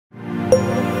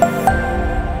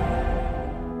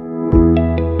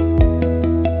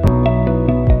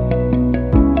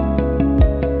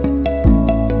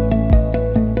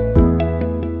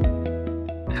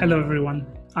Hello, everyone.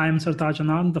 I am Sartaj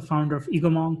Anand, the founder of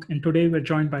EgoMonk, and today we're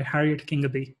joined by Harriet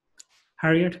Kingaby.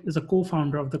 Harriet is a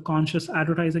co-founder of the Conscious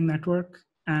Advertising Network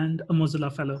and a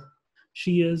Mozilla Fellow.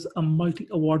 She is a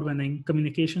multi-award-winning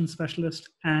communication specialist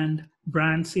and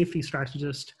brand safety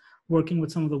strategist working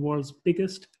with some of the world's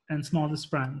biggest and smallest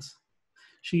brands.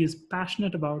 She is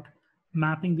passionate about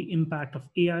mapping the impact of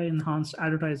AI-enhanced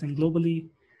advertising globally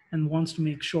and wants to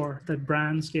make sure that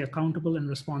brands stay accountable and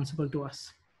responsible to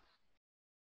us.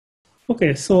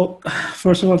 Okay, so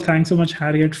first of all, thanks so much,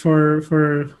 Harriet,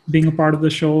 for being a part of the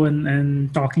show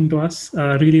and talking to us.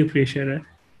 Really appreciate it.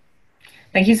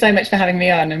 Thank you so much for having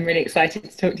me on. I'm really excited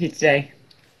to talk to you today.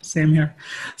 Same here.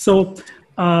 So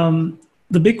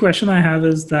the big question I have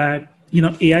is that,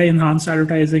 AI enhanced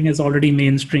advertising is already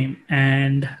mainstream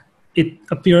and it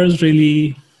appears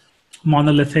really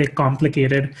monolithic,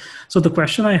 complicated. So the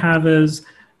question I have is,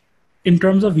 in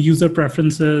terms of user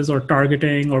preferences or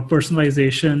targeting or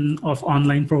personalization of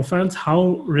online profiles,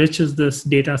 how rich is this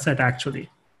data set actually?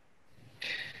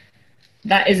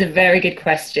 That is a very good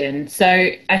question. So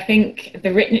I think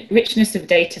the richness of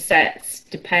data sets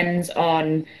depends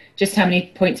on just how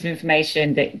many points of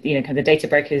information that kind of the data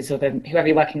brokers or whoever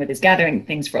you're working with is gathering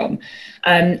things from.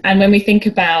 And when we think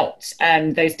about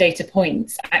those data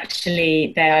points,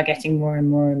 actually they are getting more and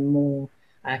more and more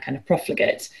kind of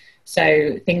profligate.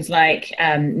 So things like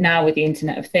now with the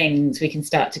Internet of Things, we can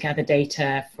start to gather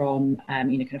data from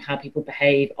kind of how people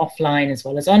behave offline as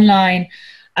well as online.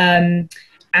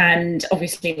 And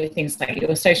obviously with things like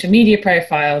your social media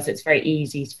profiles, it's very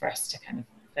easy for us to kind of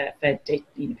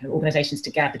organizations to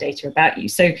gather data about you.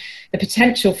 So the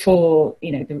potential for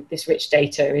this rich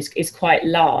data is quite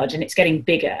large, and it's getting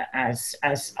bigger as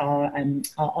our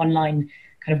online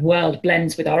kind of world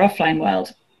blends with our offline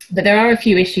world. But there are a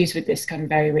few issues with this kind of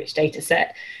very rich data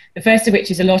set. The first of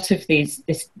which is a lot of these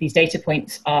data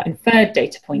points are inferred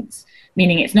data points,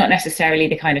 meaning it's not necessarily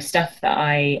the kind of stuff that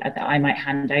I might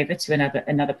hand over to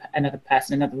another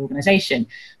person, another organization,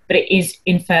 but it is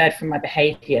inferred from my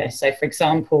behavior. So for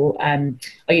example,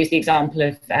 I'll use the example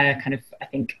of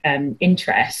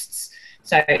interests.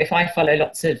 So if I follow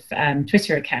lots of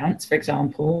Twitter accounts, for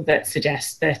example, that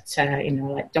suggest that I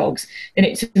like dogs, then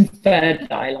it's inferred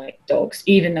that I like dogs,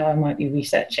 even though I might be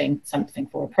researching something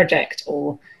for a project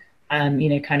or,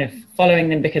 kind of following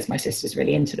them because my sister's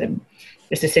really into them.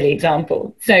 Just a silly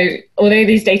example. So although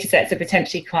these data sets are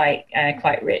potentially quite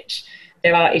rich,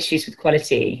 there are issues with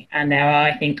quality, and there are,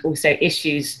 I think, also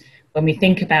issues when we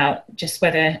think about just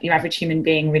whether your average human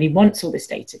being really wants all this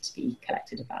data to be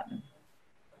collected about them.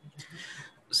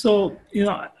 So,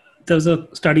 there's a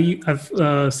study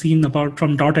I've seen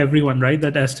from .everyone, right,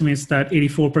 that estimates that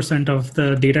 84% of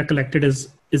the data collected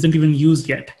isn't even used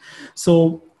yet.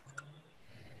 So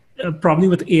probably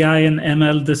with AI and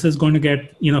ML, this is going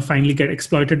to finally get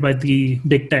exploited by the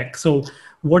big tech. So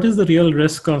what is the real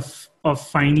risk of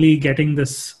finally getting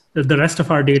the rest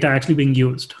of our data actually being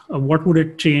used? What would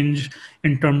it change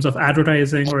in terms of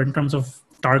advertising or in terms of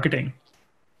targeting?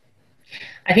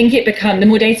 I think the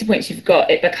more data points you've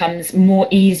got, it becomes more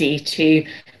easy to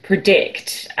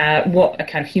predict what a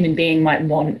kind of human being might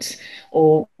want,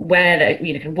 or where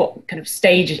what kind of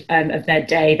stage of their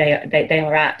day they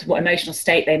are at, what emotional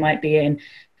state they might be in,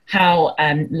 how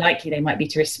likely they might be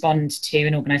to respond to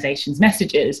an organization's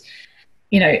messages.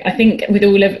 I think with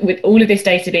all of this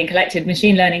data being collected,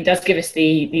 machine learning does give us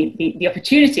the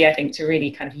opportunity, I think, to really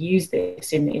kind of use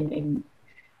this in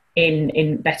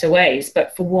better ways.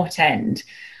 But for what end?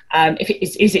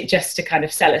 Is it just to kind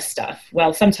of sell us stuff?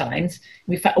 Well, sometimes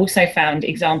we've also found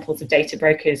examples of data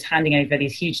brokers handing over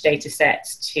these huge data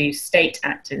sets to state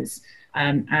actors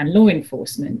and law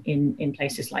enforcement in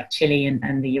places like Chile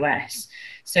and the US.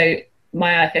 So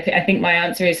I think my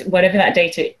answer is whatever that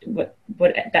data,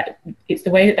 it's the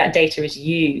way that data is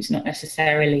used, not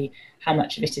necessarily how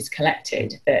much of it is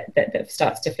collected, that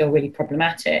starts to feel really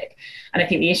problematic. And I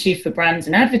think the issue for brands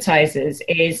and advertisers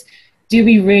is, do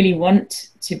we really want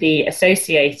to be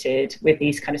associated with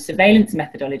these kind of surveillance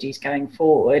methodologies going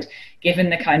forward, given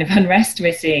the kind of unrest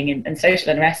we're seeing and social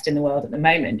unrest in the world at the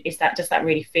moment? Does that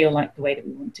really feel like the way that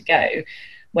we want to go,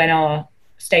 when our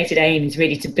stated aim is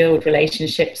really to build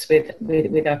relationships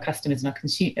with our customers and our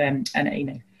consumers?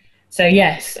 So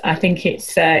yes, I think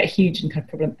it's a huge and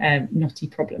kind of knotty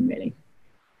problem, really.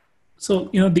 So,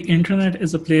 the internet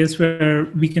is a place where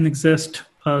we can exist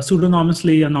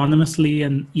pseudonymously, anonymously,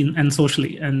 and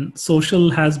socially. And social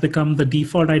has become the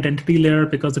default identity layer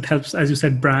because it helps, as you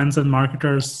said, brands and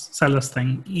marketers sell us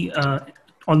things,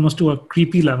 almost to a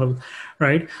creepy level,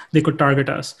 right? They could target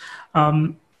us.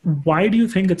 Why do you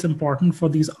think it's important for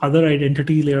these other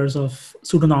identity layers of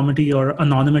pseudonymity or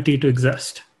anonymity to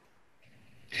exist?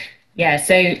 Yeah,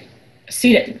 so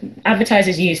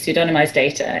advertisers use pseudonymized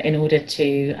data in order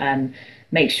to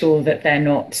make sure that they're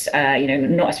not,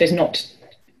 not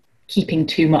keeping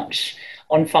too much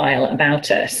on file about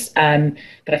us.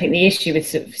 But I think the issue with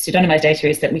pseudonymized data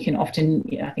is that we can often,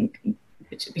 I think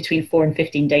between 4 and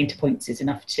 15 data points is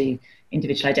enough to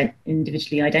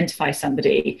individually identify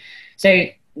somebody. So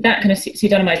that kind of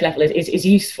pseudonymized level is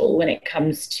useful when it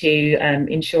comes to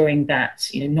ensuring that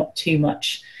not too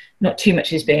much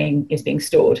is being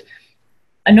stored.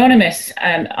 Anonymous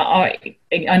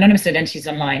identities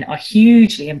online are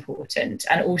hugely important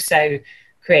and also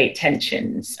create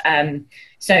tensions.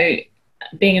 So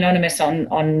being anonymous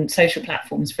on social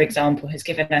platforms, for example, has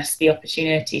given us the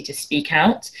opportunity to speak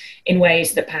out in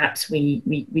ways that perhaps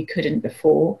we couldn't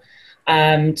before,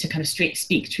 to kind of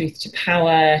speak truth to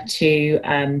power, to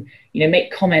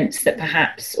make comments that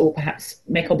perhaps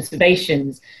make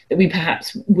observations that we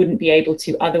perhaps wouldn't be able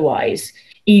to otherwise,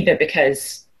 either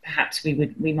because perhaps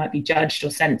we might be judged or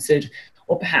censored,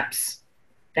 or perhaps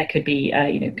there could be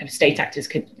kind of state actors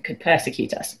could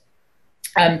persecute us.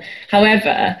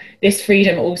 However, this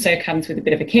freedom also comes with a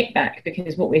bit of a kickback,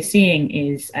 because what we're seeing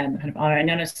is kind of our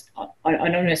anonymous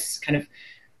kind of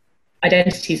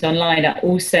identities online are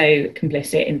also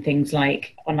complicit in things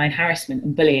like online harassment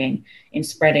and bullying, in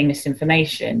spreading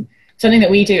misinformation. Something that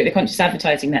we do at the Conscious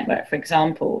Advertising Network, for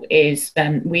example, is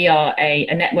we are a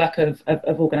network of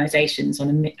organisations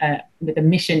with a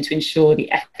mission to ensure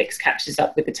the ethics catches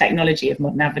up with the technology of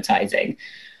modern advertising.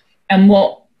 And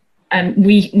what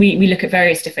we look at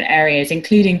various different areas,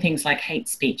 including things like hate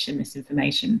speech and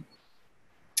misinformation.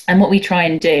 And what we try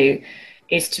and do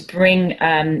is to bring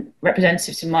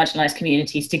representatives of marginalised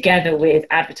communities together with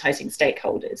advertising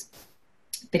stakeholders.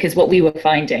 Because what we were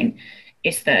finding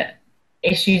is that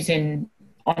issues in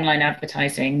online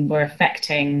advertising were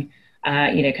affecting,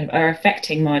 are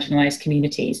affecting marginalised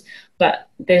communities, but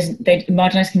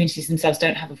marginalised communities themselves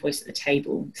don't have a voice at the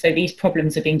table. So these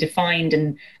problems are being defined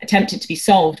and attempted to be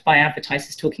solved by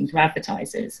advertisers talking to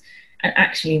advertisers. And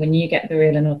actually, when you get the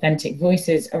real and authentic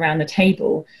voices around the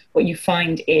table, what you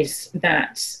find is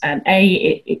that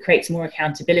it creates more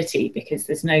accountability, because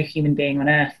there's no human being on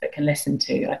earth that can listen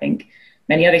to, I think,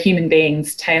 many other human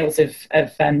beings' tales of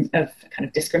kind of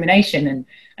discrimination and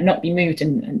not be moved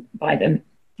by them.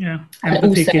 Yeah,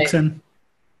 empathy kicks in.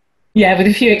 Yeah, with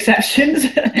a few exceptions.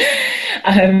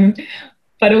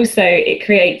 But also it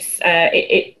creates,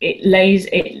 it lays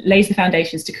the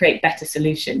foundations to create better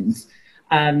solutions,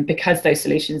 because those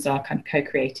solutions are kind of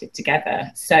co-created together.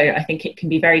 So I think it can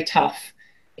be very tough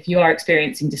if you are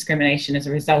experiencing discrimination as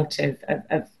a result of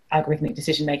algorithmic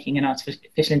decision-making and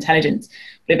artificial intelligence,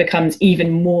 but it becomes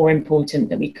even more important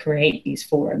that we create these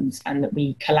forums and that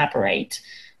we collaborate,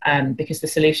 because the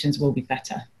solutions will be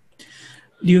better.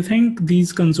 Do you think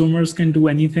these consumers can do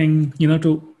anything,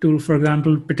 to, for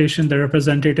example, petition their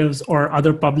representatives or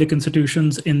other public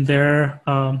institutions in their,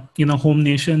 home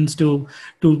nations to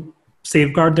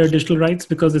safeguard their digital rights?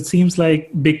 Because it seems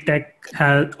like big tech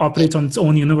operates on its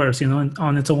own universe,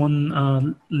 on its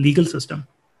own legal system.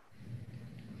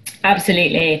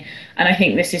 Absolutely, and I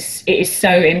think it is so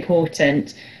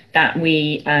important that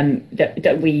we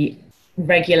that we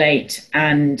regulate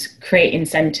and create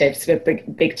incentives for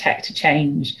big tech to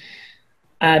change.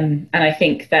 And I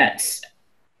think that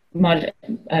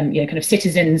kind of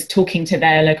citizens talking to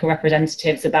their local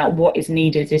representatives about what is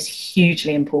needed is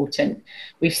hugely important.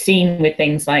 We've seen with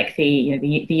things like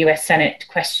the US Senate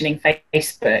questioning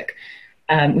Facebook.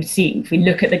 If we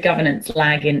look at the governance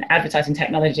lag in advertising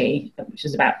technology, which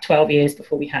was about 12 years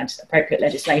before we had appropriate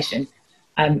legislation,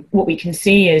 what we can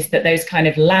see is that those kind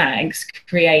of lags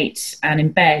create and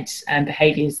embed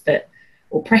behaviours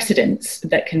or precedents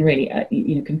that can really,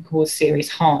 can cause serious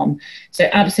harm. So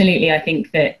absolutely, I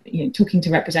think that talking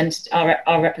to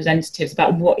our representatives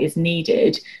about what is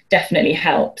needed definitely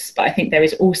helps. But I think there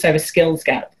is also a skills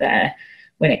gap there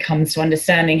when it comes to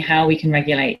understanding how we can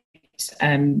regulate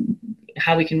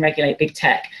big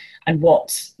tech and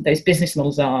what those business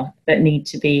models are that need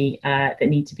to be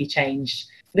changed.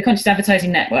 The Conscious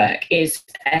Advertising Network is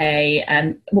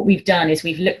what we've done is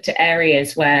we've looked at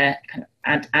areas where kind of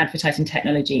advertising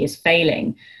technology is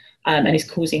failing and is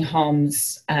causing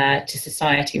harms to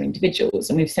society or individuals.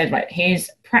 And we've said, right, here's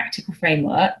practical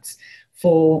frameworks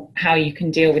for how you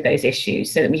can deal with those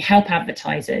issues, so that we help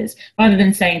advertisers. Rather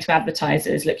than saying to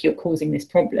advertisers, look, you're causing this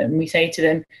problem, we say to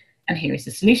them, and here is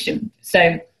the solution.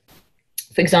 So,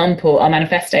 for example, our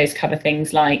manifestos cover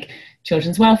things like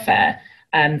children's welfare,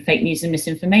 fake news and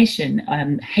misinformation,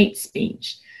 hate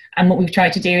speech. And what we've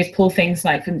tried to do is pull things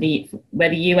like from where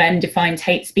the UN defines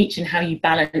hate speech and how you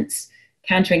balance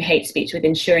countering hate speech with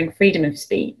ensuring freedom of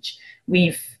speech.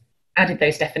 We've added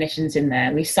those definitions in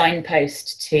there. We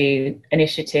signpost to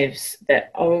initiatives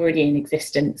that are already in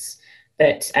existence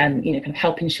that kind of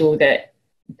help ensure that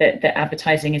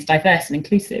advertising is diverse and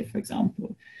inclusive, for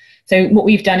example. So what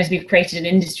we've done is we've created an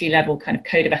industry level kind of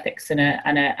code of ethics and a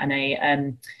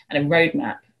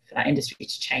roadmap for that industry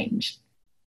to change.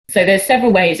 So there's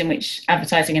several ways in which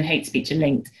advertising and hate speech are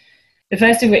linked. The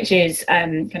first of which is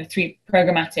kind of through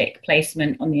programmatic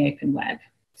placement on the open web.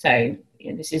 So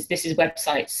this is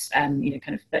websites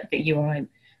kind of that you or I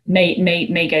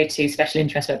may go to, special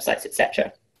interest websites,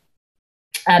 etc.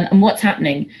 And what's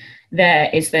happening there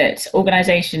is that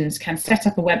organizations can set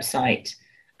up a website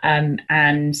and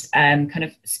kind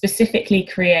of specifically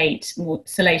create more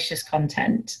salacious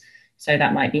content. So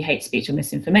that might be hate speech or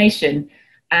misinformation,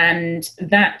 and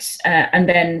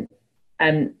then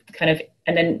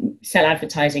sell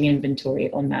advertising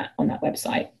inventory on that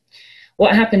website.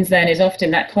 What happens then is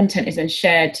often that content is then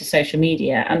shared to social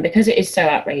media, and because it is so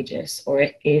outrageous, or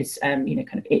it is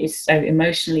it is so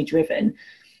emotionally driven,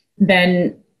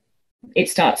 then it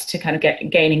starts to kind of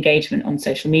gain engagement on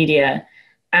social media,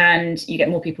 and you get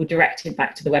more people directed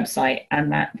back to the website,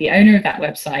 and that the owner of that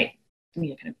website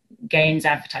kind of gains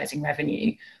advertising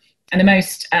revenue. And the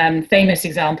most famous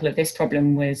example of this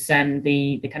problem was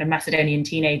the kind of Macedonian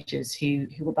teenagers who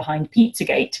were behind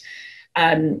Pizzagate,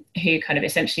 who kind of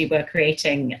essentially were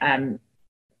creating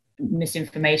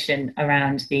misinformation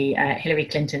around the Hillary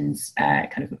Clinton's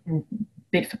kind of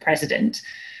bid for president,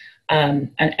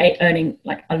 and earning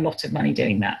like a lot of money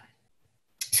doing that.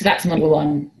 So that's model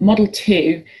one. Model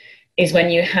two is when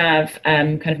you have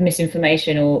kind of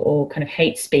misinformation or kind of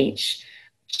hate speech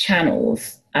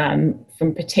channels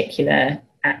from particular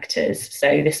actors.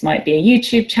 So this might be a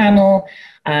YouTube channel,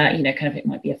 it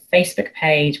might be a Facebook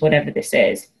page, whatever this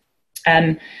is.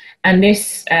 And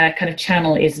this kind of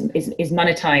channel is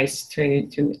monetized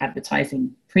through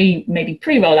advertising, maybe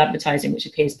pre-roll advertising, which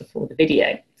appears before the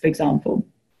video, for example.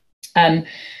 And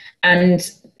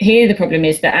here the problem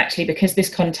is that actually, because this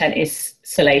content is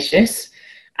salacious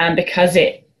and because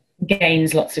it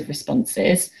gains lots of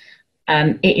responses,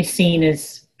 it is seen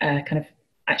as kind of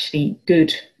actually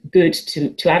good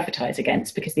to advertise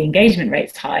against, because the engagement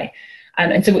rate's high.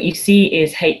 And so what you see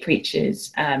is hate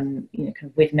preachers, kind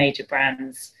of with major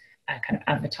brands, kind of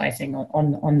advertising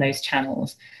on those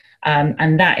channels.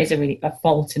 And that is a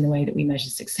fault in the way that we measure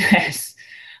success.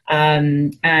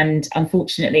 And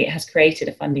unfortunately, it has created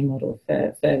a funding model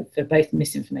for both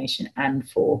misinformation and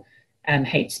for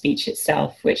hate speech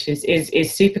itself, which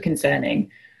is super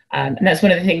concerning. And that's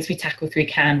one of the things we tackle through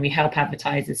CAN. We help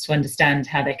advertisers to understand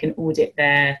how they can audit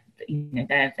their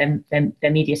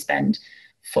media spend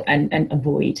and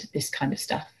avoid this kind of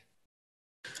stuff.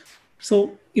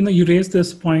 So, you raised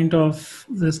this point of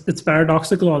this, it's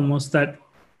paradoxical almost that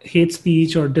hate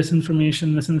speech or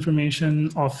disinformation, misinformation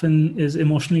often is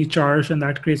emotionally charged, and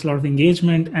that creates a lot of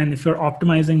engagement. And if you're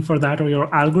optimizing for that, or your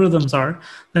algorithms are,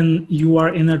 then you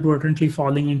are inadvertently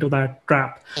falling into that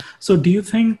trap. So do you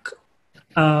think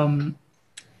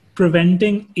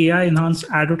preventing AI-enhanced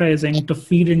advertising to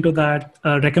feed into that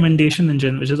recommendation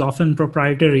engine, which is often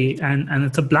proprietary and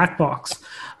it's a black box,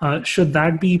 should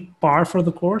that be par for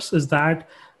the course? Is that,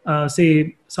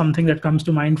 say, something that comes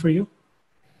to mind for you?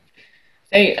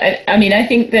 So, I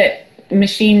think that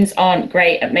machines aren't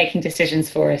great at making decisions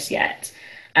for us yet.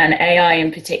 And AI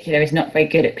in particular is not very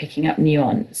good at picking up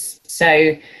nuance.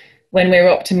 So when we're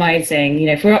optimizing,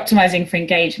 if we're optimizing for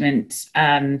engagement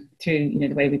through,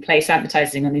 the way we place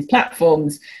advertising on these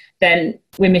platforms, then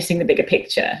we're missing the bigger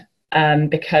picture,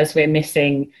 because we're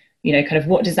missing, kind of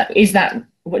what does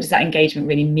that engagement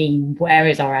really mean? Where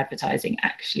is our advertising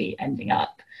actually ending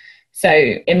up? So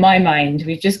in my mind,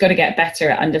 we've just got to get better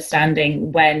at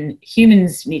understanding when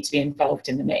humans need to be involved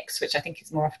in the mix, which I think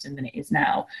is more often than it is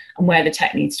now, and where the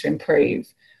tech needs to improve.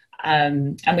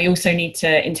 And we also need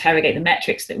to interrogate the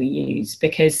metrics that we use,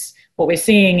 because what we're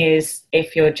seeing is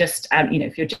if you're just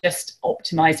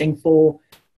optimizing for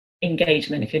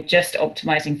engagement, if you're just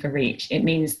optimizing for reach, it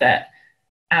means that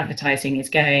advertising is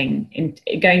going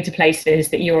to places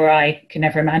that you or I can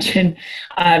never imagine.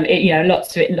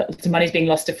 Lots of money is being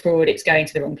lost to fraud. It's going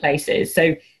to the wrong places.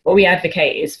 So what we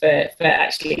advocate is for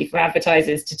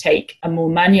advertisers to take a more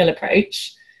manual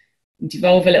approach,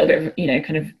 devolve a little bit of,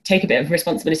 kind of take a bit of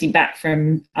responsibility back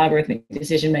from algorithmic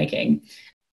decision making.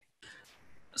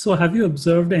 So have you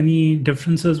observed any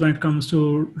differences when it comes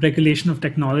to regulation of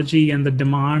technology and the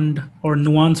demand or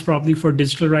nuance probably for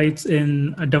digital rights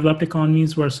in developed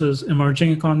economies versus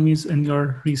emerging economies in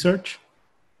your research?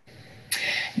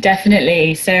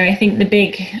 Definitely. So I think the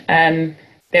big,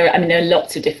 there are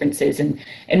lots of differences. And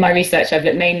in my research, I've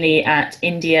looked mainly at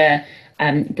India,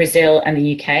 Brazil and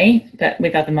the UK, but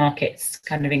with other markets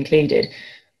kind of included.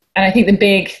 And I think the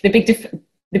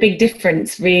big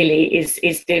difference really is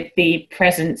the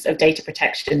presence of data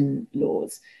protection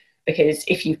laws. Because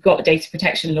if you've got data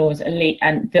protection laws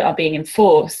and that are being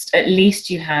enforced, at least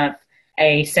you have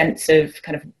a sense of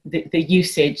kind of the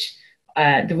usage,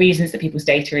 the reasons that people's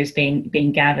data is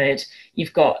being gathered.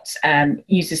 You've got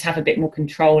users have a bit more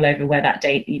control over where that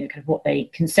data, kind of what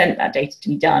they consent that data to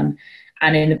be done.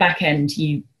 And in the back end,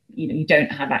 you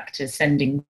don't have actors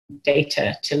sending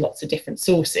data to lots of different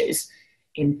sources,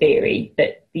 in theory,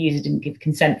 that the user didn't give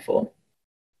consent for.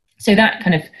 So that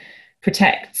kind of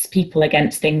protects people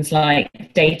against things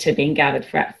like data being gathered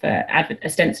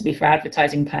ostensibly for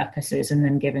advertising purposes and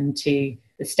then given to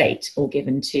the state or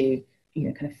given to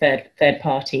kind of third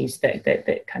parties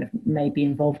that kind of may be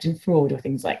involved in fraud or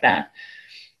things like that.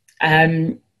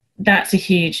 That's a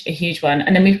huge one.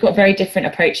 And then we've got very different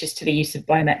approaches to the use of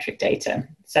biometric data.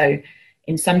 So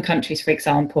in some countries, for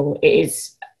example, it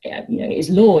is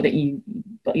law that you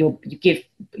give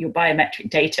your biometric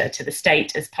data to the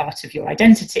state as part of your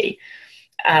identity,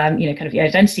 kind of your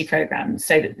identity program,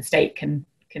 so that the state can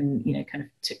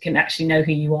actually know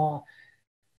who you are,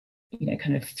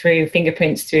 kind of through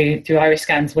fingerprints, through iris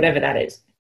scans, whatever that is.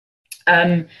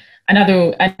 And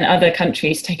other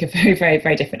countries take a very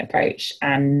very different approach,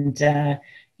 and for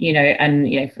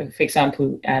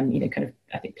example, kind of,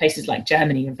 I think places like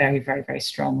Germany are very very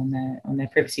strong on their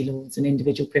privacy laws and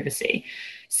individual privacy.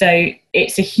 So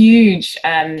it's a huge,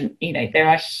 there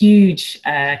are huge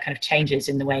kind of changes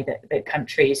in the way that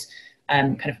countries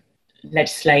kind of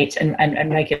legislate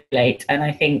and regulate. And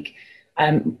I think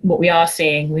what we are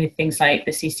seeing with things like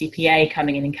the CCPA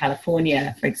coming in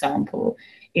California, for example,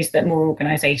 is that more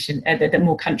that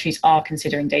more countries are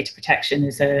considering data protection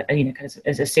as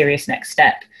a serious next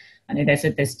step. I know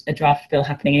there's a draft bill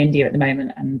happening in India at the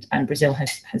moment, and Brazil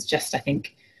has just, I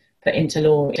think, put into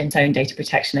law its own data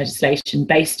protection legislation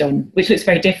based on, which looks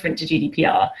very different to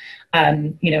GDPR,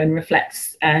 and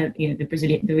reflects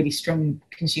the really strong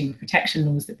consumer protection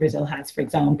laws that Brazil has, for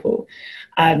example.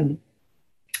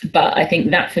 But I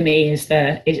think that for me is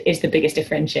the biggest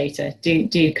differentiator.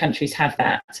 Do countries have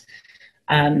that?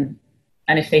 And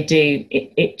if they do,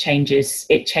 it changes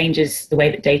the way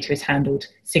that data is handled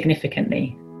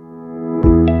significantly.